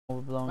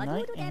Overblown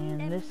Night,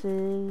 and this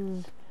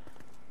is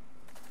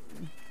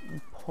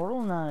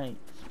Portal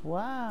Knights.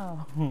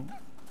 Wow.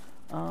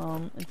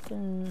 It's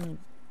been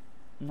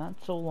not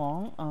so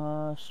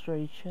long.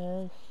 Stray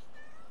chest.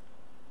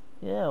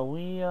 Yeah,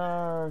 we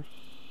are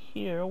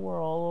here.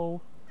 We're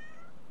all,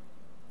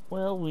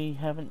 well, we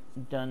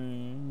haven't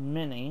done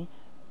many,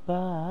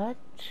 but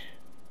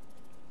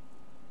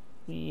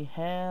we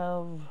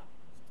have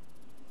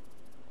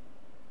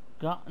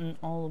gotten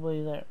all the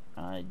way there.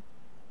 I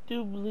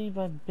do believe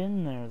I've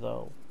been there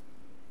though.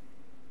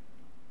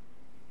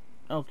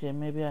 Okay,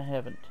 maybe I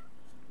haven't.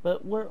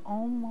 But we're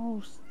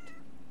almost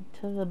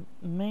to the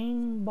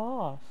main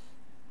boss.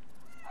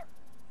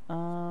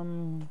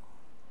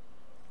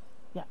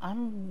 Yeah,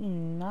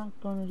 I'm not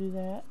gonna do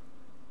that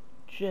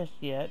just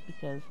yet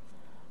because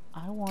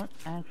I want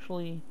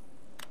actually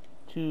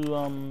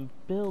to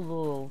build a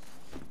little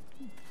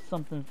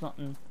something.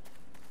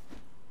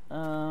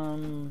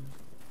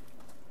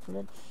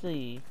 Let's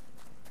see.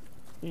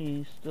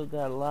 We still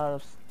got a lot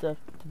of stuff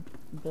to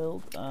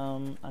build.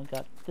 I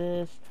got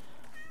this.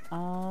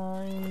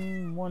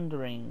 I'm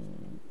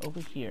wondering over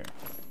here.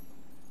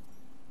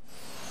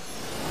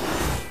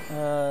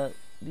 The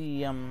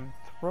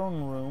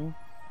throne room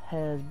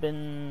has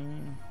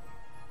been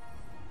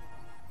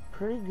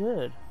pretty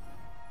good.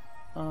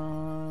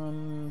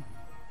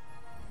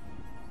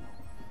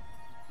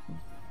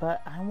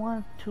 But I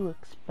want to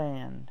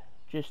expand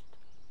just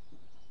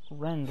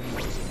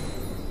randomly.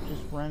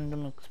 Just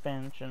random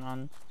expansion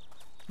on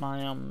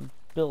my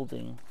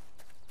building.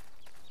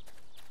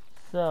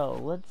 So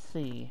let's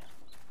see.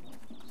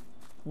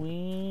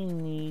 We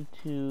need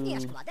to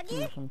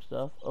do some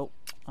stuff. Oh,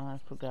 I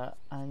forgot.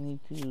 I need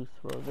to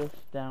throw this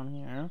down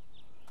here.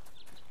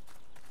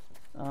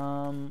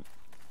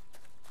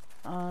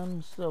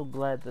 I'm so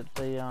glad that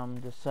they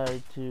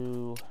decided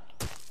to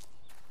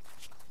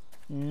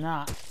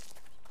not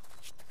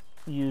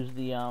use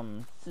the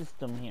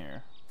system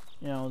here.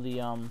 You know,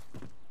 the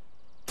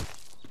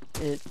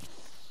it's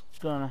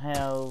gonna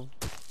have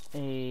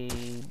a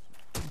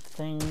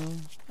thing,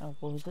 what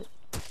was it?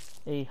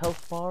 A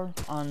health bar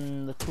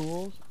on the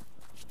tools.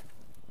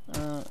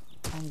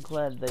 I'm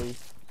glad they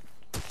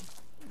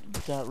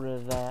got rid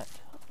of that.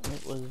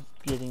 It was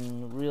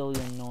getting really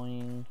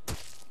annoying,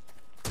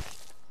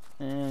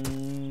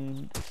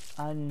 and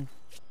I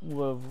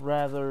would have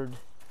rathered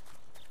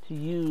to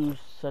use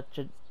such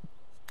a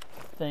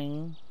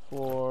thing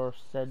for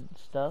said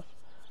stuff.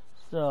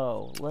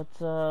 So let's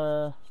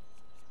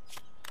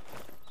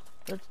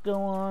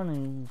go on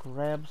and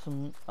grab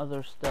some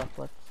other stuff.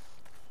 Let's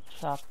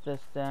chop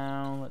this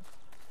down. Let's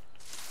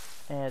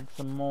add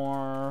some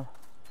more.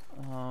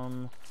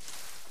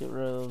 Get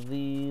rid of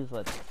these.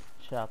 Let's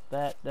chop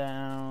that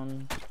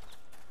down.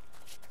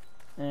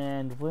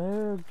 And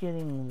we're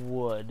getting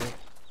wood.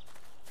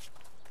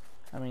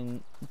 I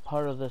mean,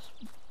 part of this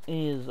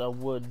is a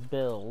wood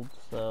build,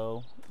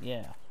 so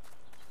yeah.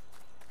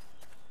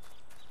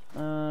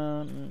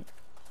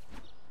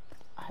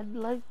 I'd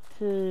like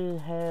to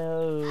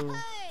have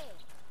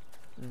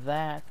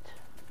that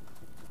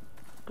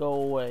go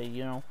away,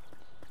 you know.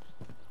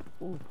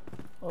 Ooh,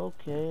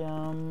 okay,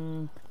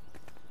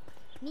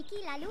 should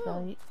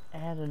I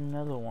add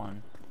another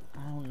one?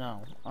 I don't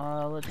know.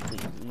 Let's see.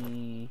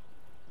 We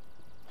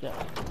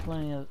got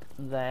plenty of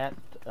that.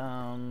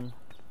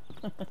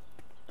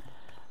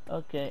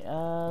 Okay,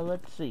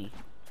 let's see.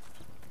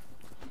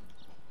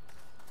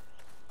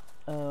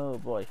 Oh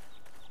boy.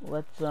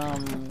 Let's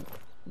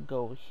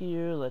go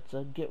here. Let's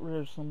get rid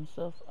of some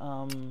stuff.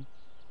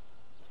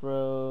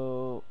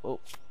 Throw. Oh.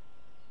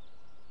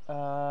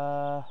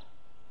 I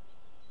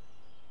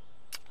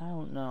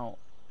don't know.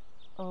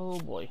 Oh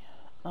boy.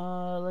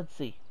 Let's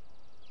see.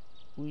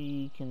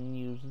 We can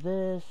use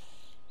this.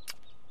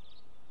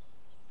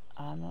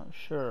 I'm not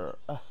sure.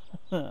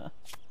 Let's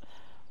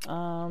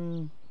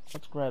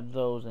grab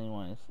those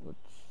anyways.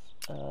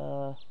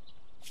 Let's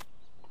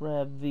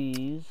grab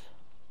these.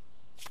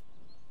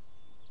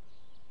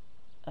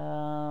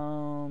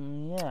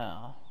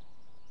 Yeah.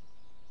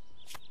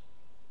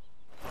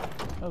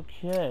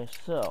 Okay,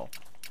 so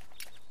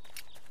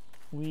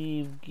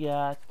we've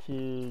got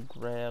to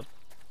grab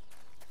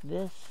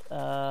this.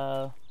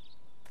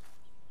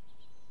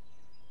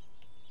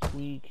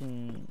 We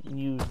can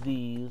use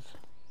these.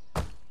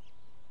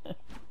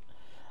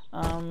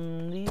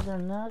 These are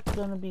not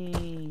gonna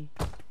be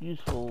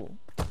useful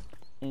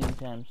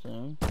anytime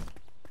soon.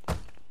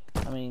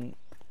 I mean,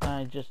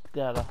 I just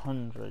got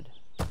 100.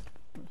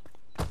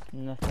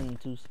 Nothing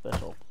too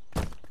special.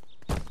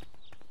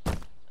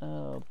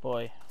 Oh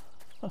boy.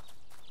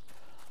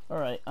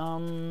 Alright,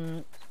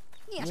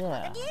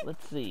 yeah,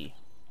 let's see.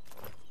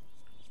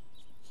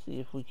 See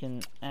if we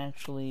can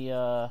actually,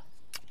 are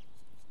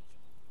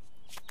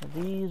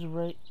these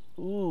right?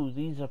 Ooh,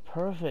 these are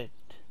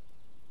perfect.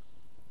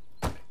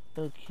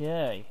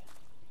 Okay.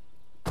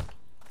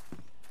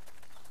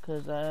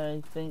 Cause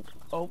I think,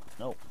 oh,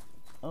 no.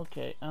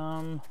 Okay,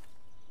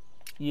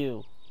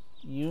 you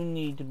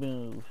need to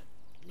move.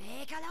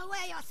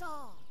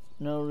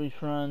 No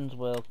refunds,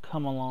 well,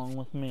 come along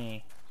with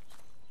me.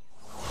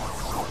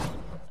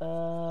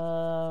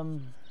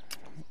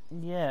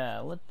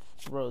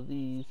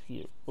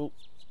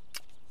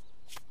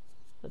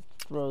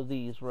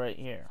 these right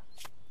here.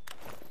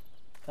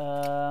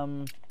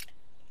 Boom,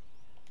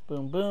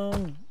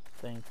 boom.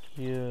 Thank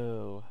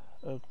you.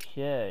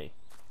 Okay.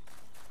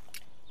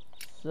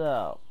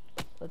 So,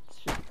 let's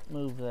just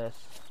move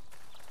this.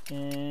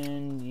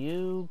 And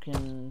you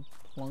can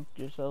plunk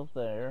yourself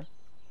there.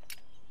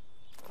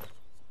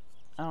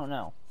 I don't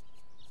know.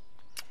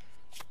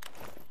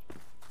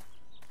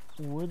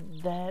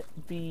 Would that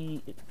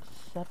be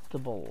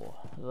acceptable,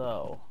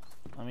 though?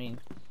 I mean,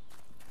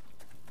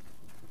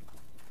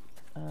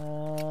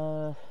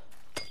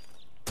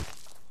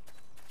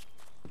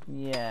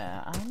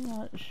 yeah, I'm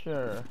not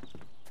sure if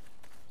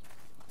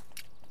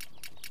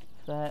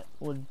that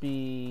would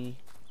be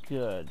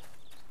good.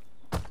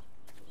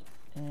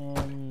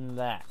 And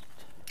that.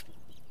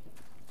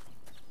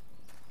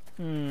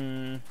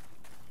 I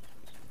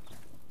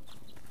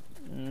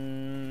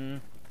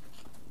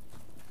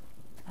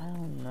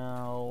don't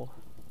know.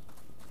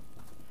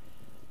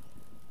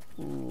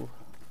 Ooh,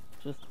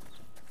 just,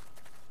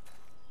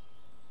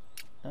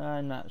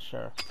 I'm not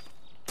sure.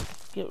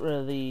 Get rid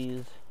of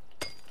these.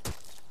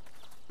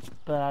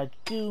 But I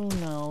do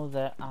know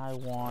that I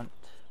want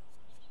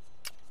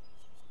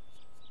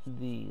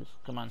these.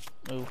 Come on,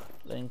 move.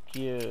 Thank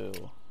you.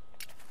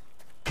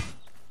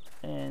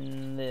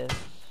 And this.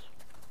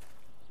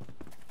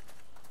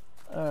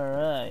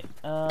 Alright,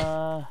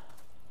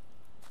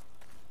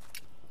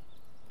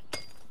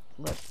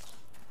 let's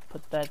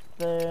put that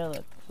there.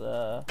 Let's,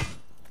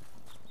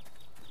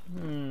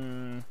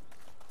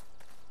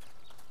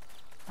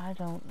 I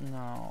don't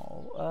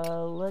know.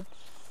 Let's,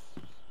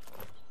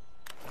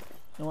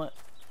 you know what?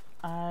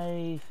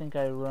 I think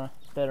I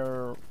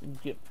better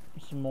get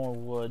some more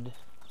wood.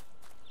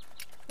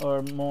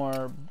 Or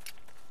more,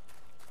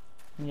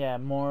 yeah,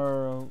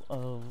 more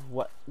of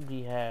what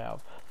we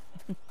have.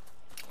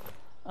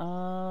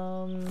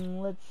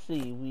 Let's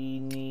see, we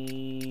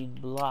need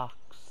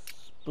blocks.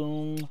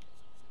 Boom.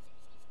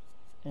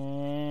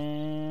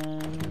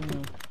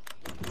 And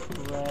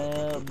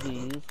grab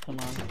these, come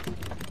on.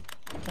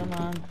 Come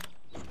on.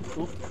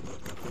 Oop.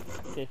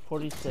 Okay,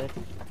 46.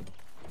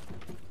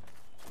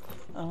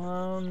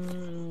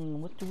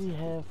 What do we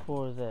have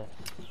for this?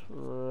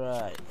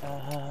 Right,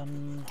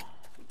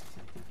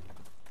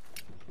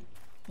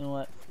 you know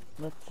what?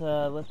 Let's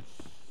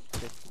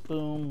just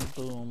boom,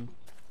 boom.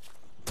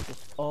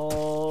 Just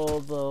all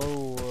the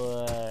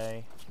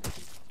way.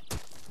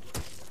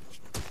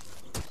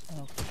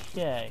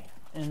 Okay,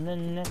 and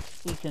then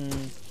next we can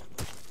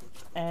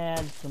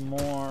add some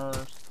more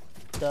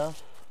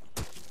stuff.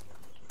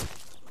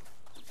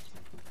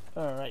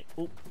 Alright,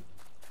 oop.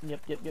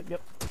 Yep.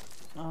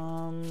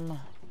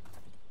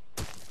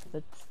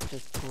 Let's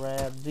just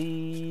grab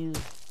these.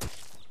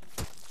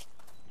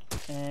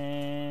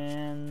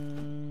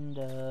 And,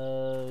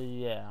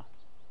 yeah.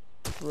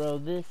 Throw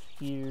this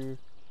here.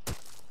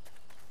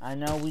 I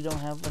know we don't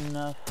have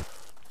enough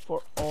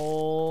for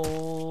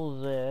all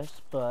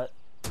this, but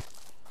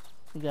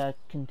we gotta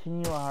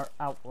continue our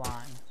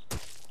outline.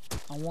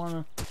 I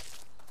wanna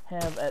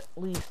have at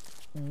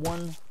least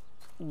one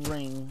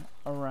ring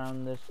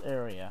around this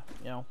area,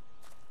 you know.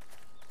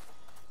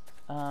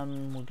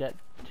 We got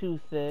 2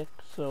 thick,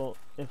 so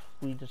if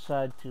we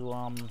decide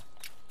to,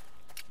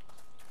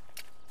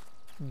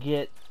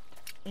 get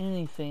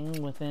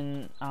anything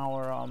within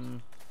our,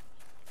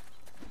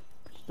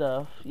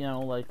 stuff, you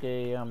know, like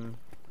a,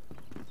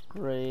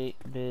 great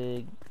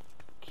big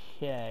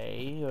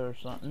K or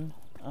something,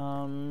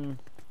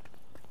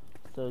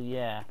 so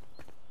yeah.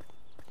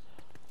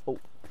 Oh,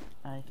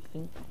 I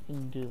think we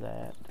can do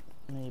that,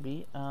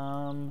 maybe.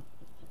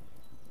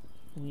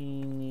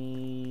 We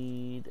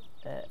need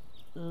at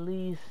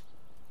least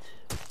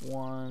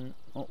one.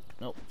 Oh,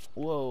 no.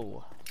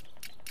 Whoa.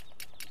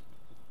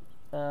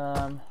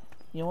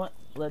 You know what?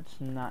 Let's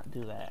not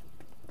do that.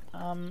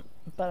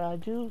 But I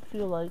do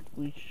feel like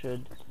we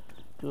should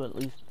do at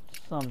least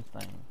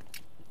something.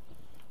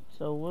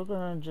 So we're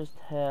gonna just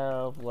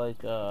have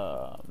like,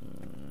 I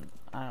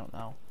don't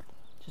know,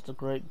 just a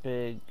great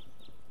big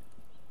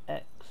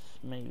X,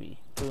 maybe.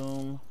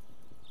 Boom,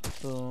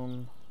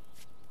 boom,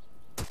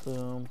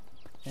 boom,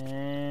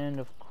 and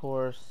of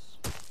course,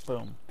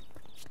 boom.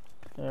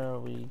 There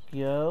we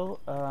go.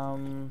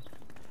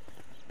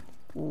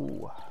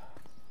 Ooh.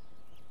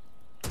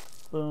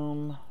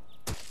 Boom,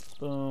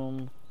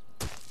 boom,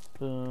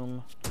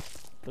 boom,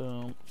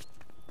 boom.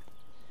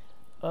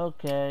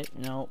 Okay,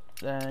 nope,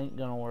 that ain't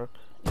gonna work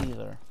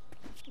either.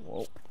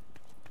 Whoa.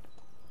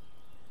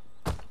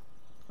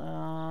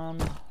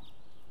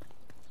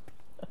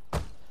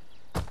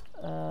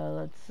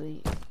 Let's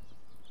see.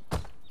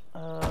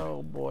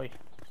 Oh boy.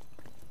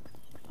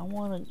 I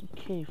want a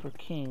K for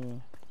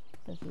king.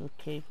 This is a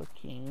K for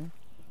king.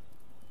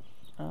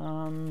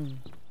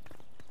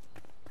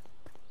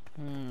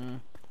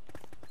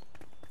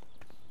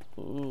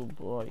 Ooh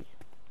boy.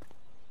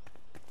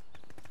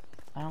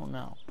 I don't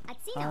know.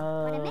 Let's see. Yeah.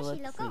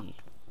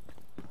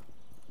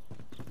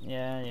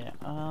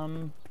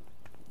 I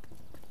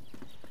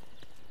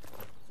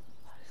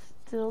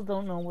still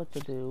don't know what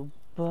to do,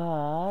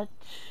 but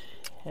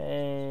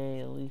hey,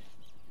 at least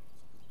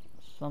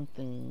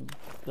something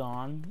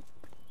gone,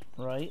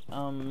 right?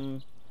 Yeah,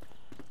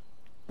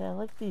 I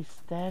like these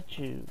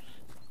statues.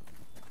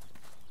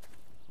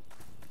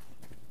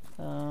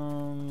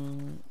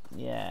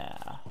 Yeah.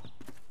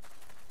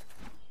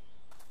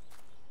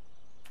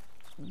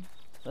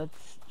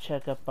 Let's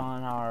check up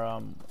on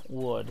our,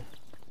 wood.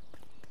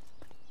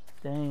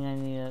 Dang, I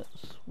need a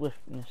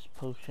swiftness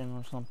potion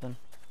or something.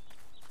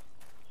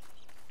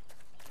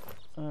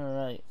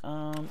 Alright,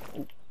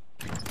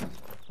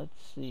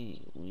 let's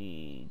see,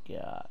 we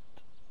got,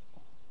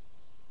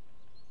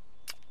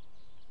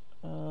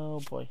 oh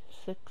boy,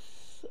 6,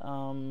 I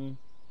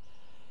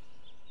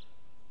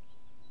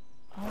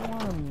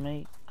wanna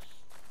make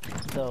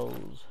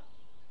those.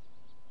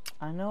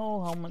 I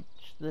know how much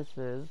this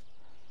is,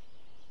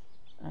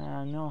 and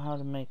I know how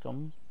to make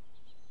them.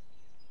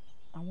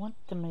 I want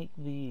to make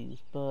these,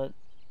 but,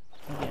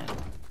 again,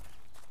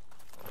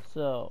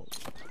 so,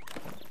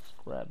 let's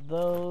grab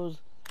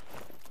those.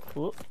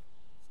 Whoop.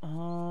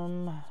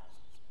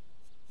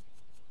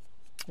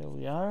 Here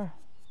we are.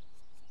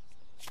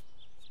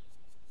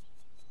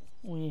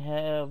 We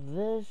have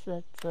this,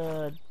 that's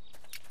a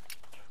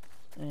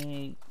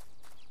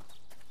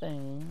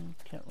thing,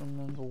 can't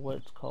remember what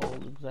it's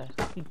called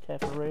exactly,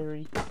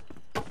 temporary.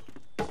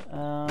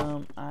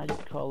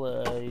 I'd call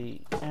it a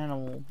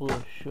animal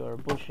bush, or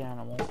bush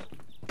animal.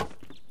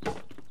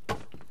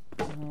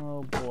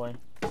 Oh boy.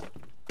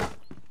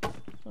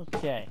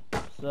 Okay,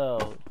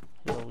 so,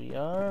 here we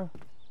are.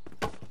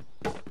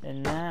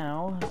 And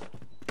now,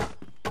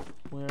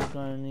 we're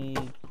gonna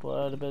need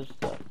quite a bit of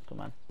stuff,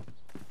 come on.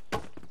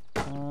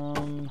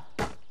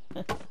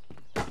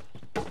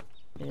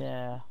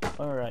 Yeah,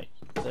 alright,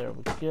 there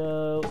we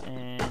go,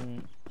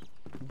 and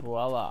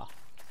voila.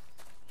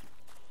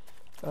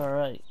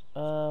 Alright,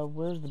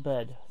 where's the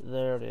bed?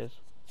 There it is.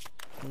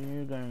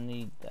 You're gonna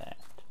need that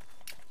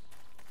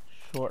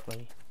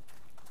shortly.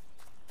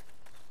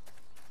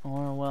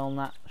 Or, well,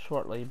 not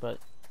shortly, but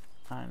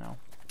I know.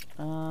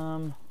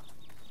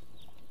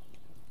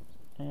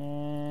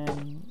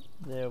 And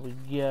there we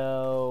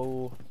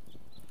go.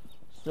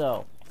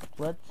 So,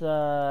 let's,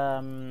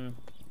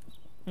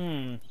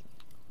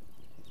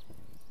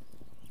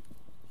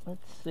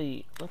 let's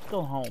see. Let's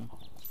go home.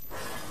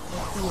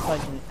 Let's see if I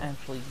can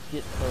actually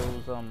get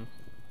those,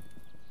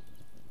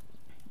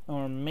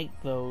 or make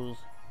those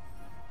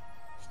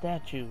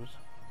statues.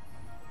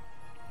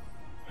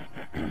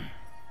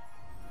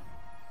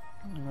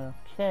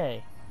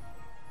 Okay.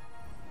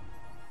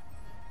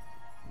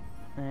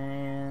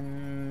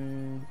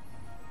 And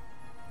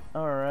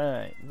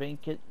alright,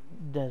 vacant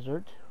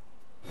desert.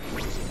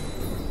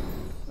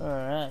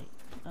 Alright.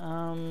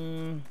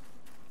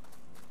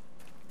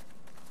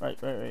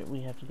 Right.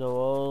 We have to go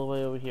all the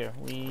way over here.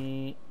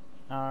 We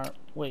are,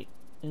 wait,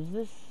 is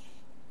this,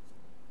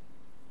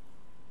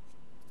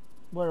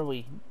 what are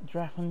we?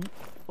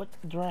 What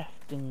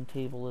drafting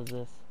table is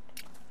this?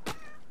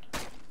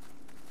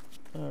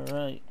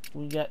 Alright,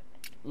 we got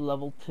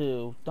level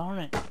 2. Darn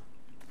it.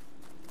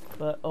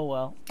 But, oh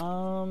well.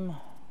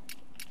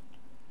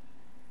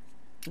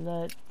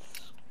 Let's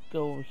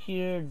go over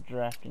here.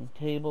 Drafting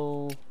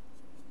table.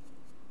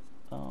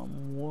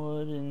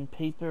 Wood and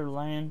paper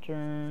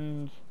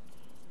lanterns.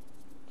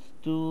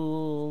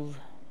 Stools.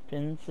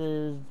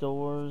 Fences.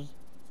 Doors.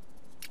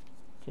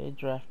 Okay,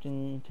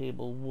 drafting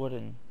table.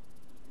 Wooden.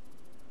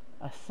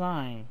 A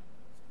sign.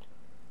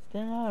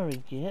 Didn't I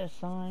already get a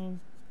sign?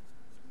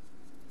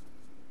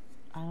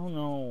 I don't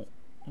know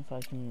if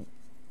I can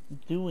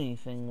do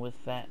anything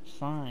with that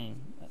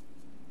sign. That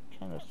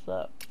kind of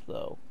sucks,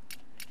 though.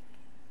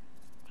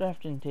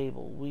 Drafting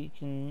table. We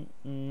can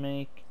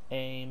make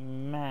a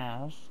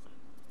mask.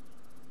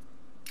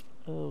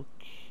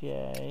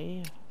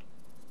 Okay.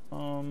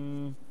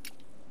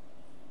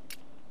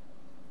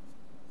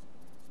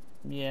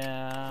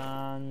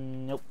 Yeah,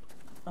 nope.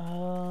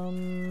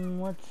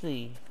 Let's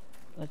see.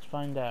 Let's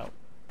find out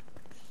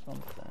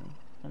something.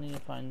 I need to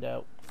find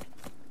out.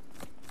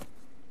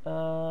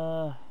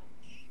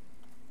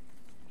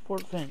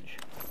 Fort Finch.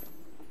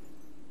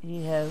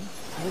 This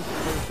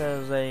place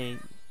as a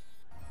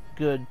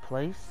good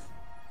place.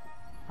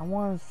 I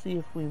want to see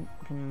if we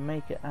can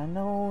make it. I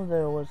know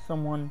there was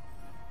someone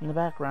in the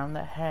background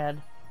that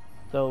had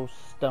those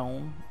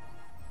stone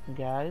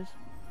guys.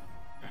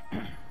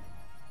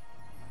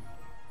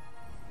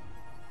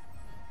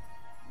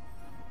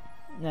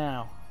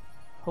 Now,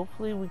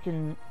 hopefully we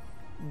can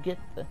get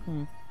the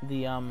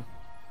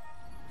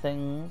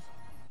things.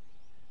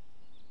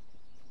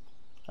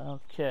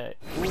 Okay.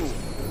 Ooh.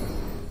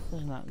 This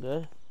is not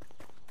good.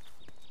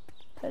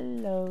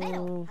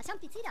 Hello. I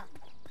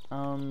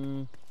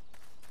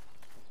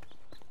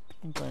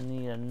think I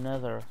need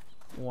another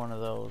one of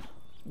those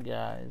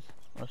guys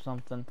or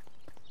something.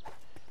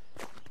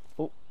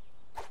 Oh.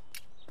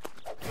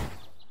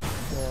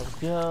 There we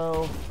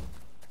go.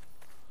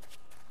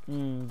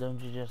 Don't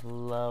you just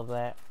love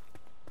that?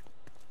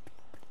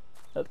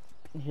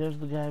 Here's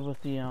the guy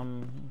with the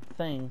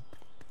thing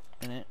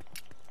in it.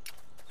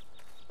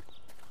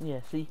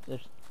 Yeah, see,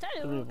 there's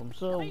 3 of them.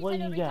 So what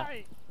do you got?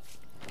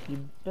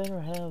 You better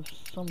have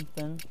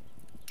something.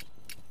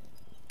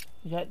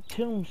 You got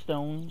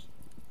tombstones.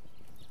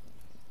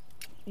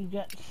 You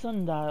got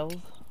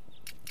sundials.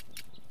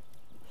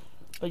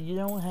 But you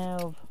don't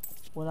have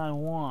what I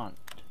want.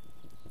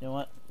 You know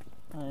what?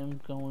 I am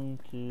going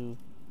to...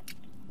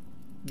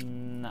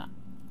 Nah.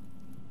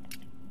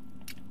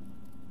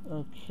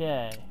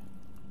 Okay.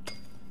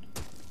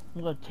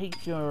 I'm gonna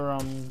take your,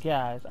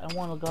 guys. I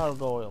want the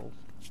gargoyles.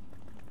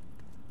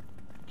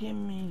 Give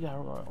me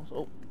gargoyles.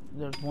 Oh,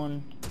 there's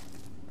one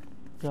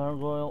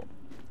gargoyle.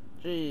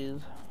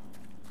 Jeez.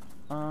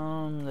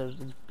 There's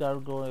a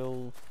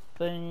gargoyle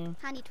thing.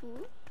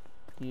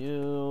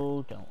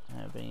 You don't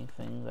have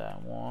anything that I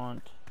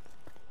want.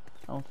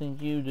 I don't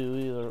think you do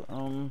either.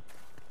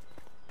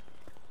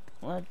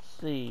 Let's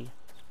see.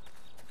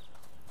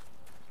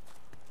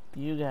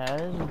 You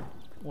guys,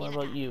 what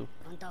about you?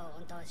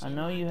 I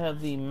know you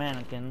have the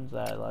mannequins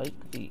that I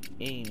like, the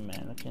A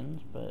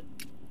mannequins, but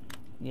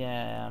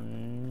yeah,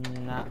 I'm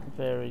not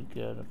very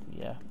good at,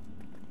 yeah.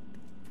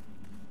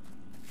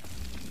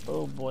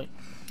 Oh boy.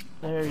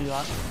 There you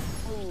are.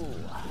 Oh,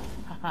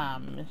 haha,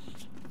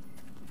 missed.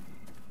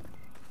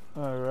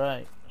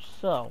 Alright,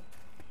 so.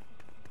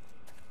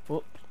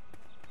 Whoops.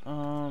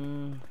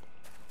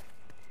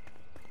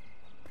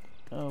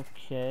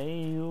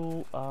 Okay,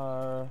 you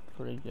are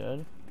pretty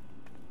good.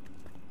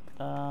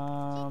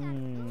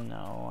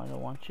 No, I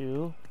don't want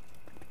you.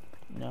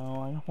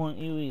 No, I don't want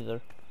you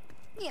either.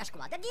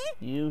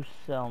 You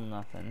sell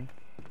nothing.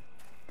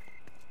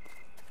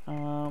 What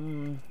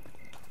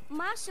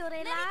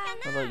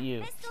about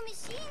you?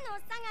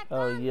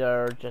 Oh,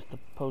 you're just a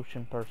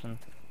potion person.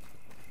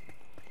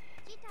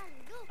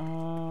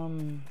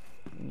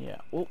 Yeah.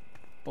 Oh,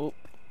 oh.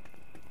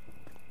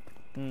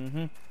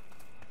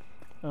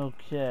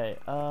 Okay,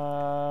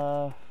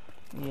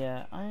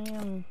 yeah,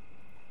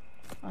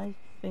 I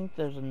think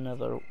there's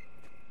another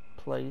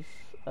place.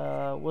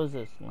 What is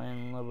this?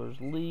 Landlubber's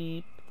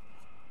Leap?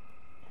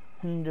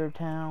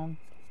 Hindertown?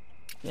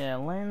 Yeah,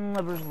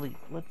 Landlubber's Leap.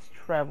 Let's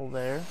travel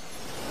there.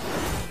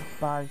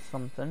 Buy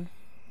something.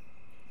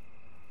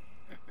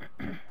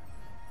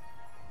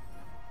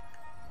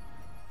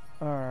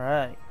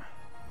 Alright.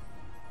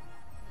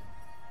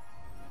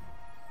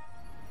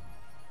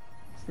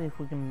 See if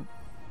we can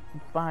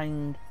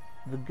find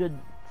the good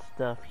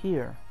stuff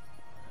here.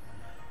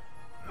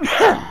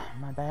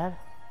 My bad.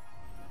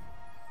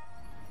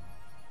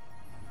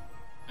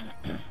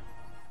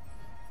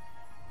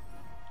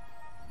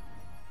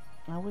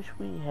 I wish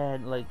we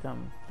had like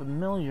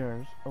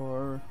familiars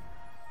or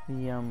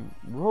the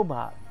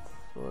robots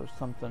or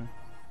something.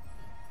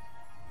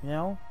 You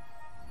know?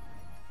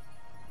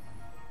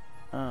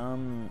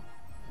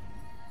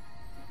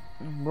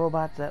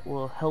 Robots that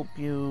will help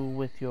you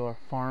with your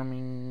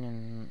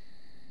farming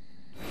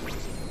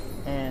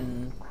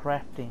and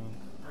crafting.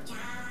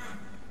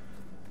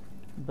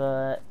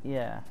 But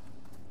yeah,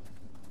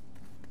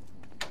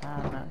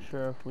 I'm not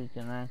sure if we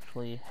can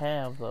actually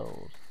have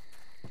those.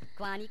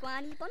 Hello.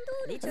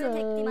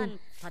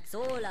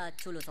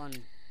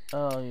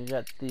 Oh, you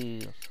got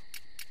these.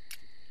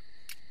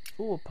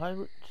 Ooh, a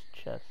pirate's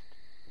chest.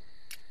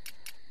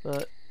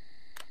 But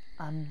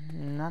I'm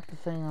not the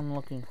thing I'm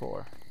looking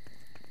for.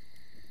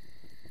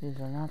 These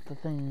are not the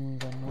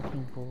things I'm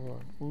looking for.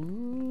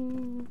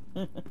 Ooh.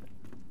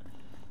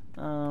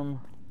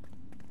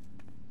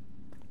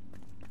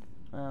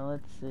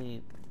 Let's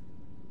see.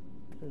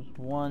 There's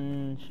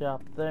one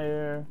shop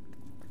there.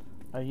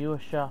 Are you a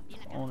shop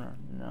owner?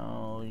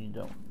 No, you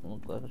don't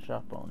look like a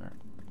shop owner.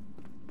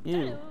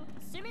 You.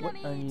 What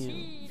are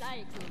you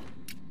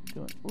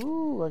doing?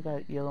 Ooh, I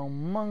got yellow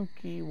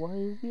monkey. Why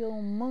is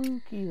yellow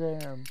monkey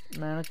there?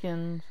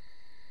 Mannequins.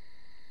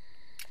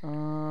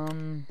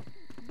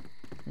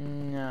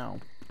 No.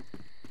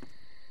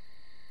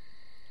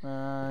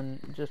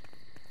 Just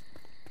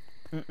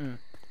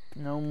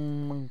no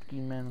monkey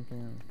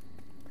mannequin.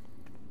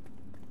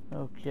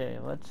 Okay,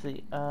 let's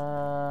see.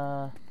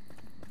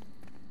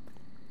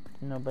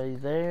 Nobody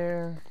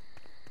there.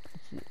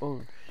 Let's see.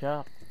 Oh,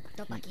 shop.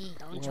 What do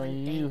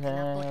you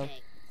have?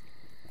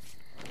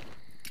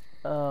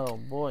 Oh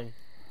boy.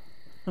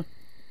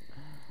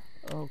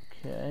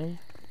 Okay.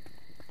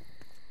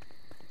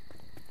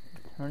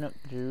 Turnip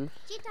juice.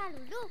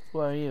 Who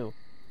are you?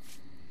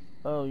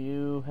 Oh,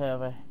 you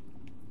have a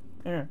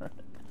haircut.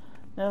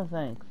 No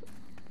thanks.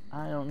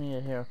 I don't need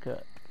a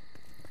haircut.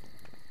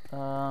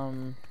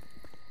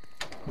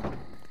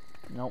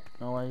 Nope,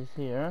 nobody's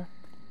here.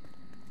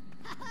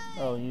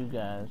 Oh, you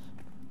guys.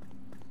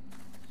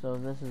 So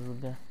this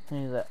is the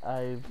thing that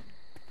I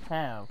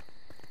have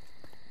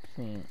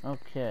seen.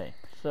 Okay,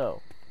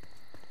 so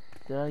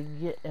did I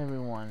get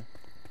everyone?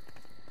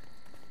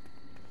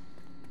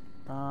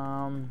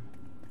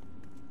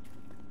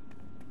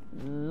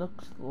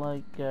 Looks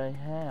like I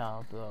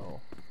have,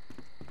 though.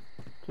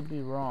 Could be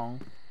wrong.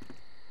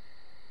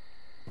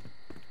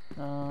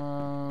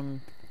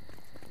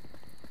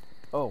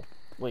 Oh,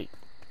 wait.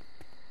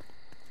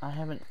 I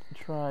haven't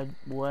tried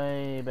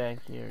way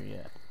back here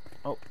yet.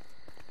 Oh,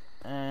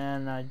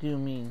 and I do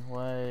mean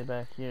way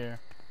back here.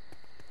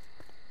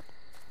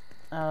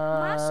 You.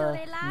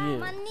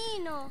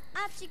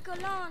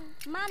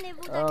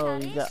 Oh,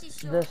 you got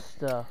this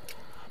stuff.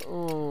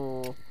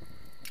 Oh,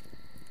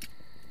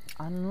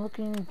 I'm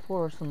looking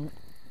for some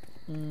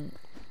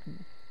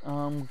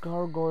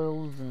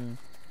gargoyles and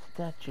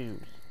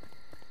statues,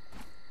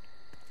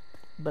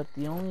 but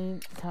the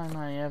only time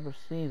I ever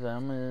see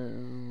them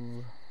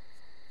is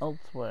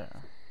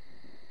elsewhere.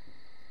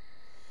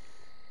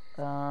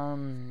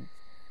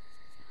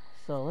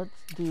 So let's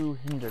do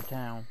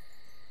Hindertown.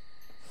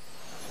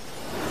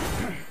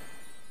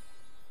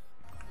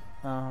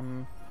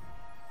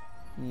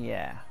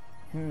 Yeah,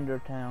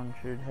 Hindertown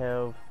should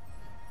have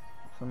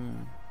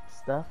some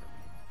stuff,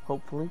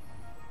 hopefully.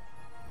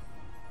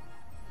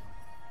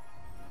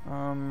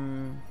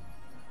 My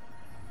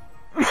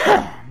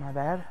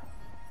bad.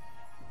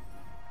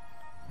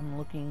 I'm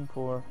looking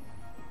for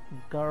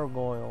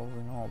gargoyles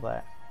and all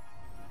that.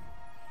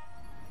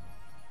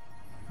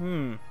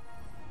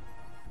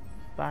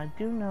 But I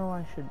do know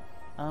I should,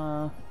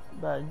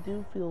 but I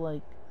do feel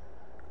like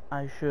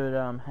I should,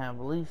 have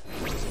at least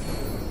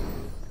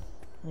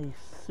a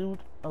suit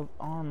of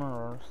armor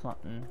or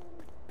something.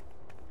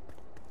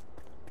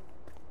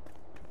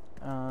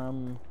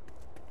 To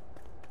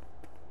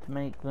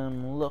make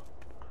them look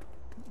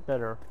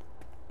better.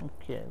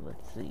 Okay,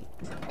 let's see.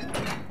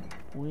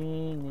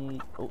 We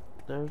need, oh,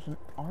 there's an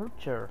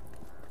archer.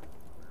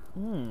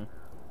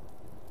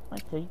 I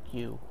take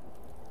you.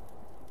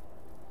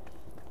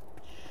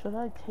 Should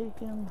I take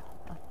him?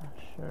 I'm not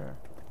sure.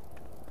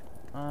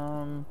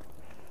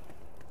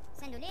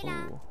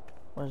 Ooh,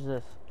 what's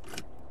this?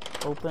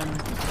 Open.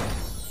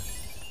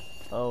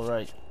 Oh,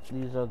 right.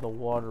 These are the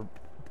water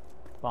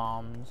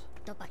bombs.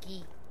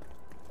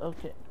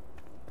 Okay.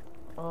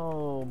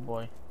 Oh,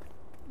 boy.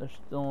 They're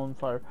still on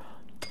fire.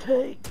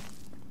 Take!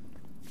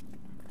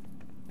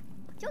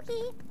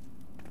 Cookie!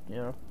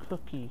 You're a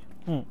cookie.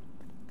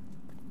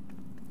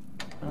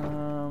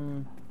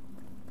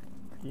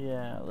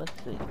 Yeah,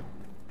 let's see.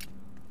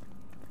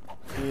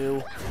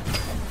 You.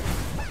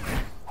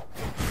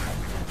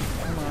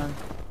 Come on.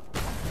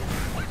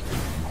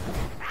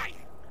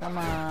 Come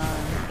on.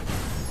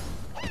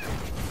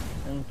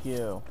 Thank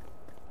you.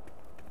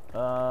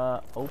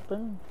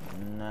 Open?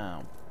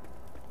 No.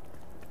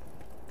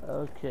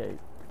 Okay.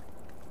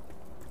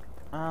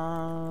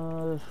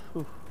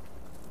 Whew.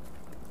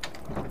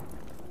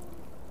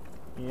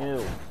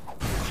 You.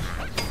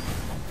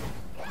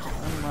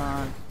 Come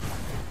on.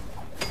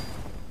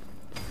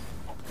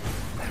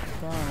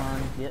 Come on,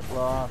 get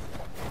lost.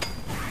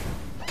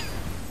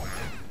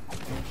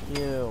 Thank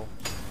you.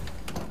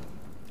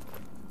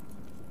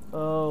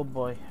 Oh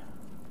boy.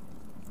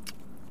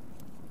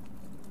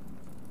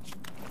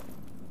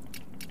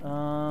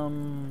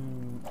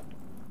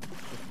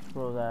 Just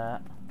throw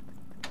that.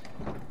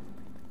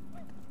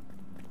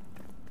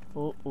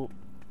 Oh.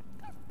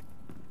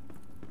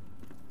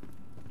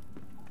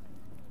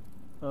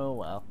 Oh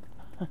well.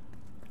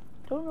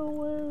 Don't know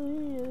where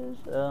he is.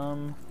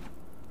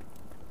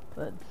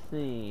 Let's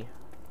see.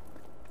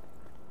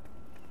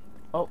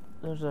 Oh,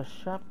 there's a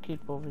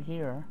shopkeep over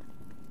here.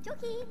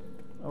 Cookie!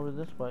 Over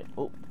this way.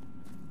 Oh.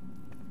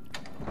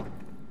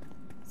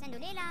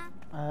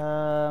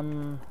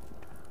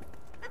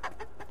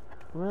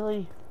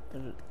 Really?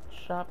 There's a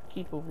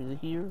shopkeep over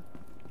here?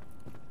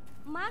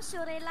 What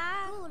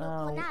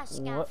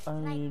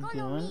are you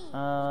doing?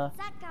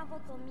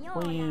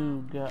 What do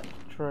you got to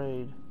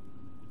trade?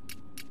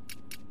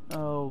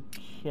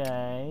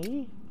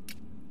 Okay.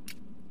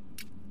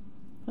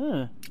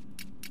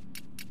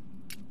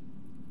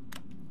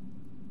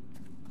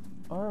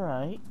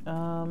 Alright,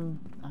 I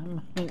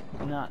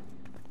might not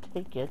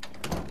take it.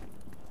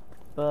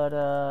 But,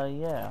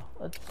 yeah.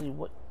 Let's see,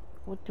 what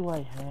do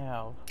I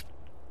have?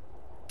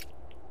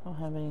 I don't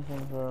have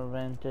anything for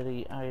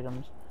vanity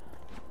items.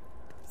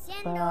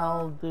 But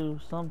I'll do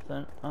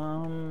something.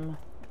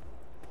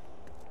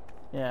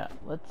 Yeah,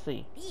 let's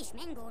see.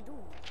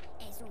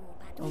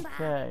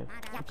 Okay,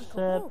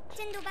 accept.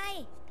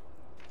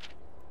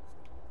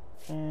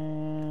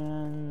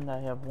 And I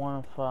have 1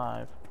 of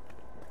 5.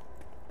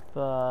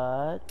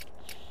 But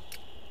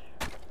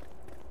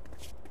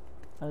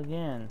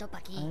again,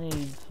 I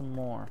need some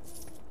more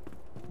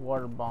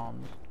water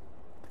bombs.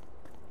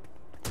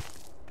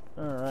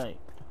 Alright.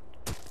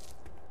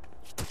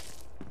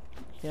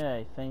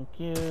 Okay, thank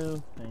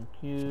you.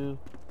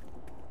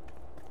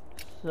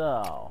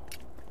 So,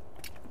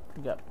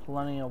 we got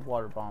plenty of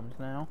water bombs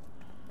now.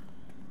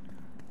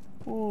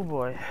 Oh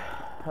boy.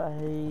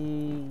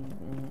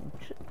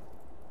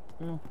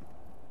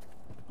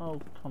 Oh,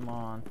 come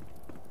on.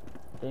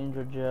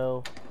 Danger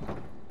Joe.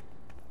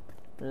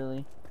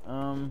 Really?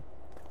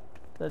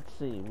 Let's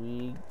see.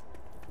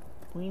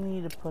 We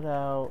need to put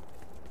out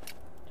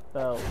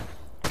about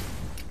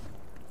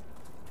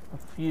a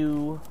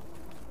few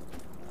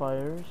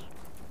fires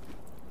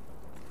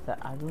that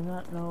I do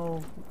not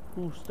know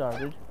who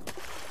started.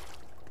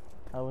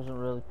 I wasn't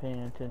really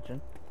paying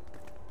attention.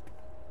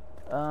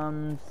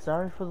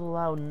 Sorry for the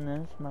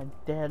loudness. My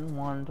dad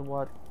wanted to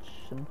watch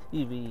some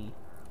TV.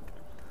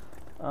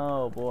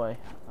 Oh boy.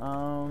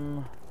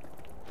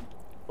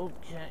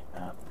 Okay,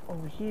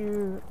 over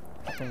here,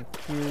 I think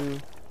 2,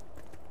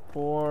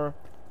 4,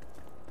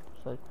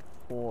 it's like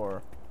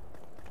 4,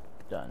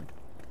 done.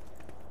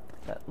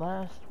 That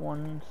last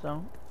one,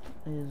 so,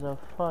 is a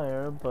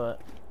fire,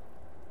 but,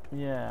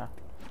 yeah.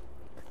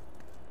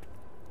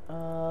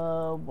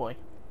 Oh boy.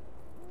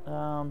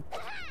 Come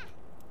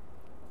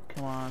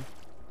on.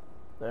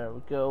 There we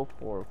go,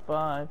 4,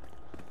 5.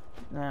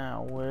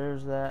 Now,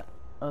 where's that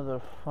other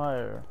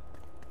fire?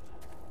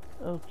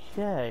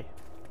 Okay.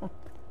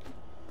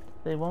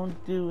 They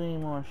won't do any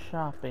more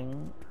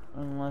shopping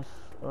unless,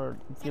 or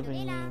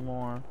giving me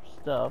more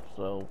stuff,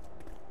 so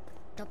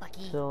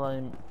till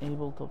I'm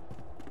able to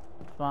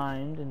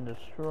find and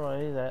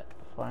destroy that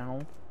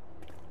final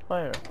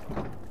fire.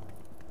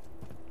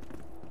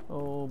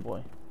 Oh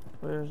boy,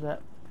 where's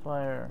that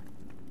fire?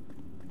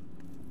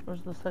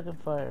 Where's the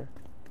second fire?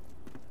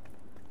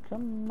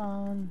 Come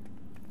on.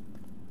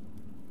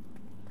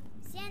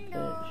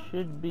 It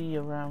should be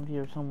around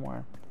here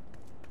somewhere.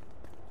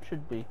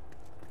 Should be.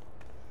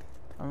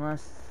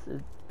 Unless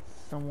it's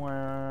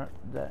somewhere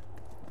that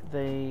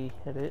they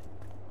hit it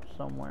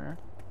somewhere.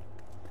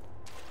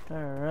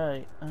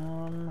 Alright,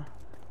 oh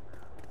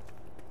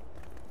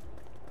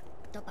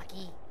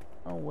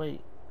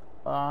wait.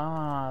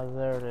 Ah,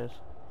 there it is.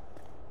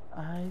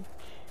 I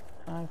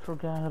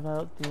forgot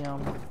about the,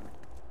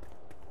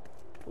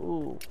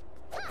 ooh.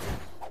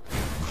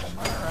 Come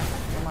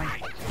on.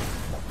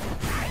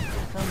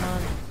 Come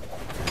on.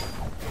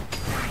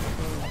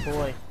 Oh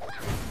boy.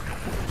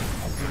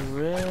 You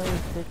really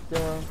picked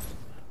up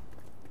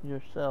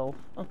yourself.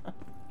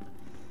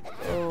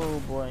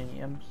 Oh boy,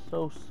 I'm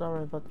so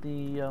sorry about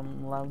the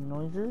loud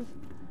noises.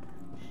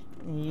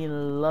 He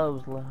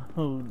loves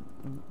loud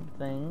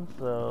things,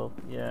 so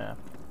yeah.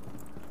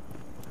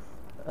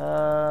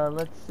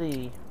 Let's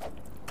see.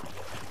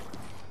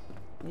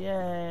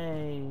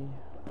 Yay.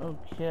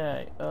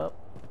 Okay, up.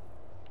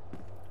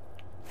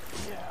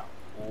 Yeah.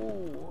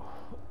 Ooh.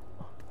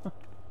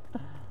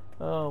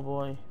 Oh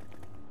boy.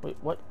 Wait,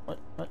 what?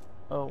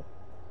 Oh.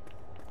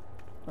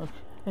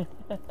 Okay.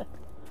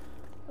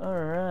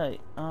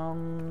 Alright,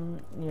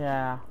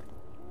 yeah.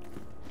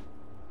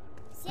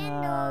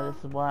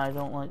 This is why I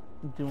don't like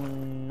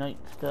doing night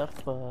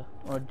stuff, or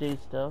day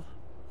stuff.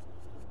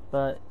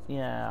 But,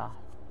 yeah.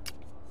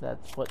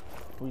 That's what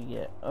we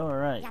get.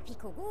 Alright.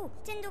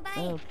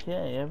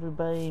 Okay,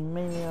 everybody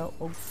made it out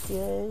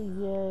okay,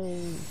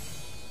 yay.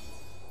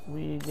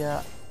 We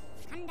got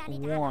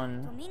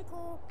 1.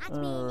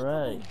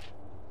 Alright.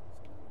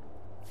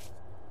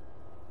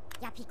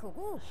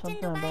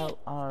 Something about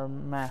our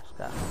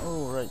mascot.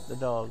 Oh, right, the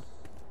dog.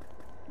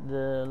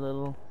 The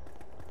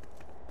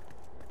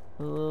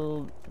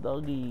little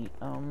doggy.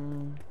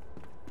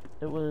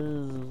 It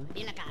was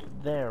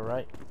there,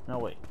 right? No,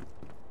 wait.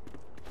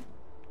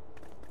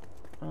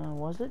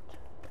 Was it?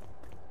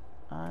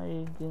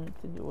 I didn't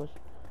think it was.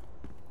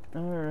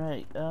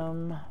 Alright,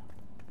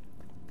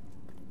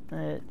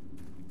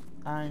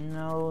 I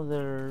know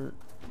the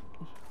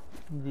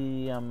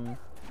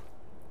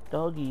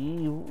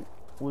doggy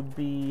would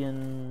be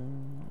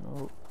in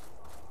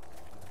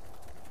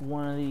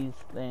one of these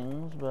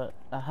things, but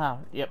aha,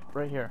 yep,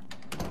 right here.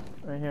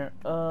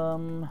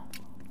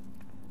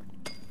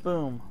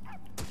 Boom.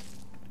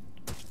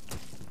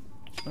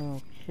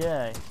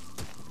 Okay.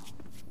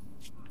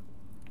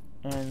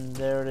 And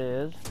there it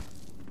is.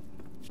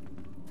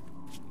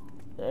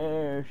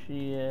 There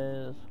she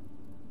is.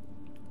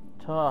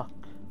 Talk.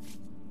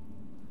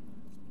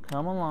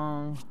 Come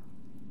along.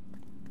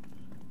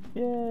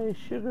 Yay,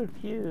 sugar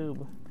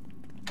cube.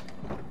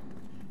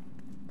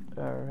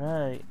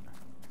 Alright.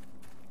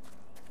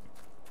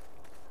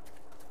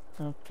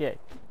 Okay.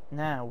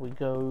 Now we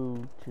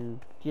go to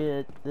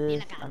get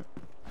this. I'm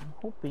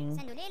hoping.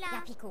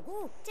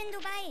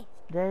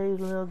 There's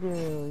little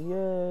girl.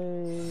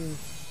 Yay.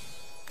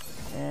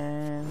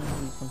 And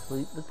we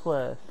complete the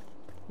quest.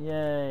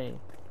 Yay.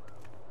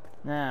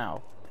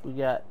 Now, we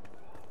got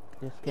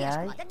this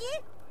guy.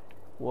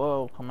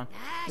 Whoa, come on.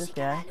 This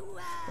guy.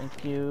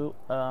 Thank you.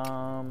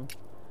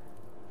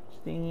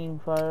 Stinging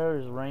fire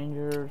is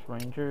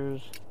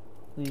rangers.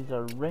 These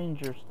are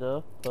ranger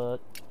stuff, but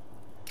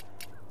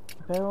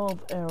barrel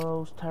of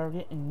arrows,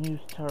 target and use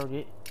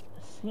target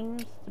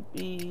seems to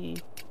be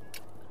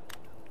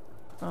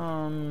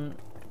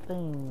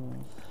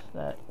things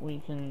that we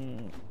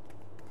can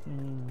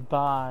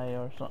buy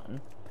or something.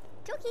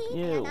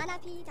 You.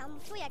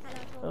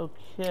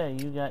 Okay,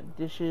 you got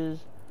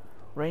dishes,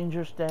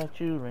 ranger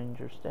statue.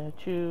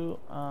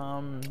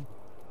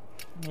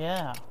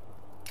 Yeah.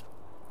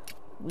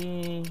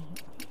 We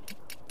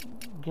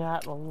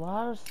got a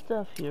lot of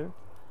stuff here,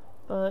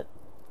 but,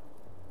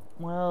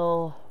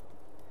 well,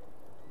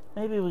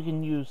 maybe we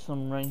can use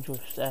some ranger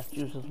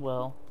statues as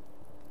well.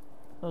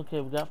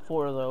 Okay, we got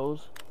 4 of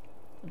those.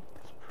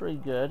 It's pretty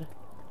good.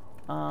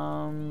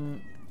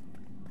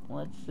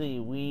 Let's see,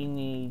 we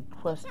need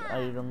quest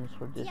items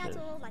for dishes,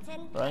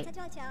 right?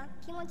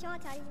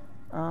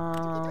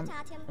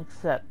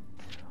 Except,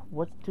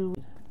 what do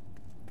we...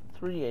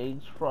 3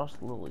 eggs,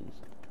 frost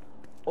lilies.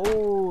 Oh,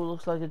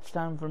 looks like it's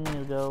time for me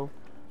to go.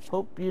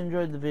 Hope you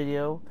enjoyed the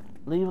video.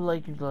 Leave a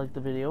like if you liked the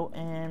video,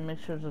 and make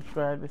sure to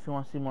subscribe if you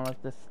want to see more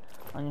like this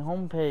on your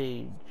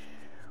homepage.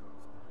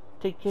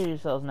 Take care of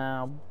yourselves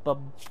now.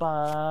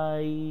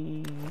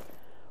 Bye-bye.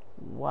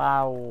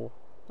 Wow.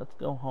 Let's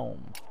go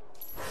home.